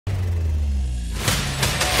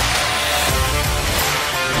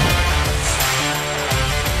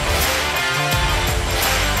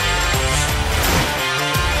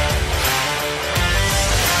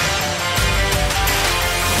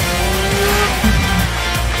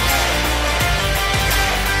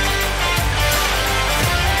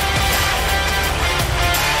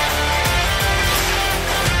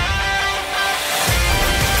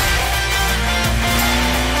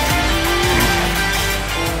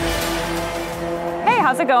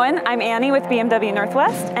how's it going? I'm Annie with BMW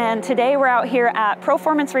Northwest, and today we're out here at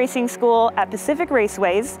Proformance Racing School at Pacific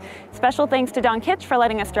Raceways. Special thanks to Don Kitch for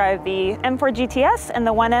letting us drive the M4 GTS and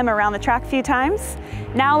the 1M around the track a few times.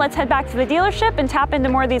 Now let's head back to the dealership and tap into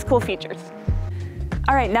more of these cool features.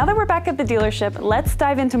 All right, now that we're back at the dealership, let's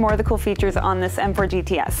dive into more of the cool features on this M4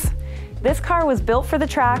 GTS. This car was built for the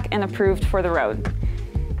track and approved for the road.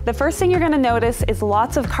 The first thing you're going to notice is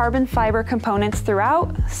lots of carbon fiber components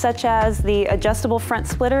throughout, such as the adjustable front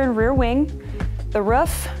splitter and rear wing, the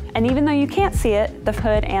roof, and even though you can't see it, the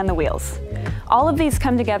hood and the wheels. All of these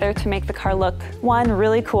come together to make the car look, one,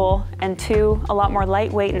 really cool, and two, a lot more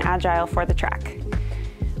lightweight and agile for the track.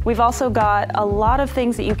 We've also got a lot of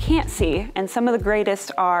things that you can't see, and some of the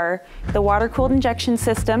greatest are the water-cooled injection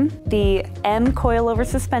system, the M coilover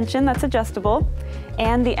suspension that's adjustable,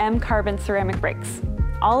 and the M carbon ceramic brakes.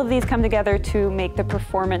 All of these come together to make the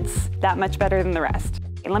performance that much better than the rest.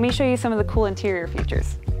 And let me show you some of the cool interior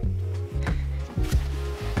features.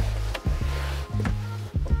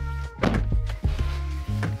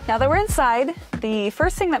 Now that we're inside, the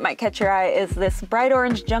first thing that might catch your eye is this bright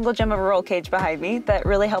orange jungle gem of a roll cage behind me that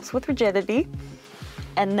really helps with rigidity.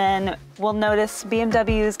 And then we'll notice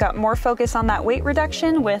BMW's got more focus on that weight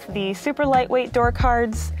reduction with the super lightweight door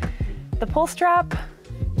cards, the pull strap,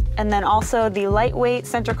 and then also the lightweight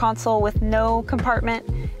center console with no compartment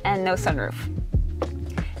and no sunroof.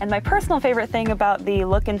 And my personal favorite thing about the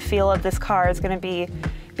look and feel of this car is going to be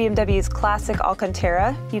BMW's classic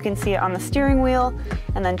Alcantara. You can see it on the steering wheel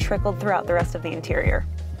and then trickled throughout the rest of the interior.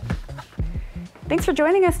 Thanks for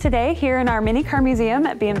joining us today here in our mini car museum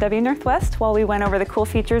at BMW Northwest while we went over the cool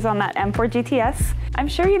features on that M4 GTS. I'm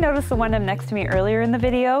sure you noticed the one next to me earlier in the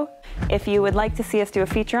video. If you would like to see us do a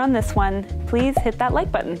feature on this one, please hit that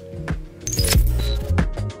like button.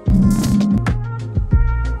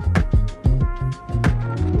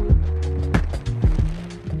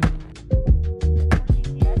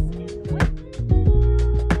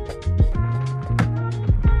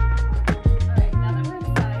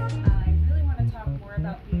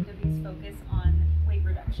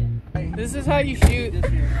 This is how you shoot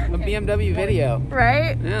a BMW video.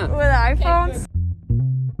 Right? Yeah. With iPhones.